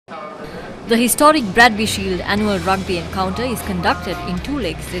The historic Bradby Shield annual rugby encounter is conducted in 2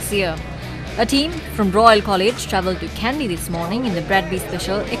 legs this year. A team from Royal College travelled to Kandy this morning in the Bradby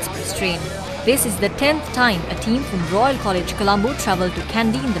Special Express train. This is the 10th time a team from Royal College Colombo travelled to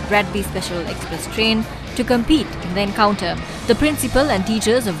Kandy in the Bradby Special Express train to compete in the encounter. The principal and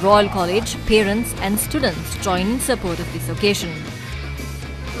teachers of Royal College, parents and students join in support of this occasion.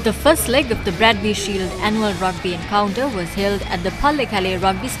 The first leg of the Bradby Shield annual rugby encounter was held at the Pallekelle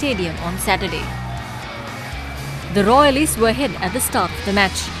Rugby Stadium on Saturday. The Royalists were ahead at the start of the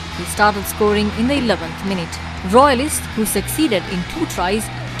match. They started scoring in the 11th minute. Royalists, who succeeded in 2 tries,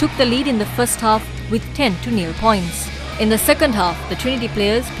 took the lead in the first half with 10-0 points. In the second half, the Trinity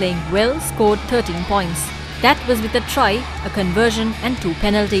players playing well scored 13 points. That was with a try, a conversion and 2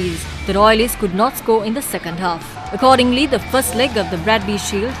 penalties. The Royalists could not score in the second half. Accordingly, the first leg of the Bradby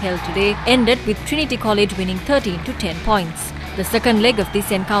Shield held today ended with Trinity College winning 13-10 points. The second leg of this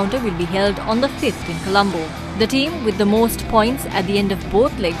encounter will be held on the 5th in Colombo. The team with the most points at the end of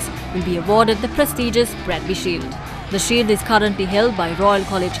both legs will be awarded the prestigious Bradby Shield. The shield is currently held by Royal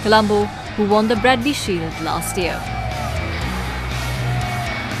College Colombo, who won the Bradby Shield last year.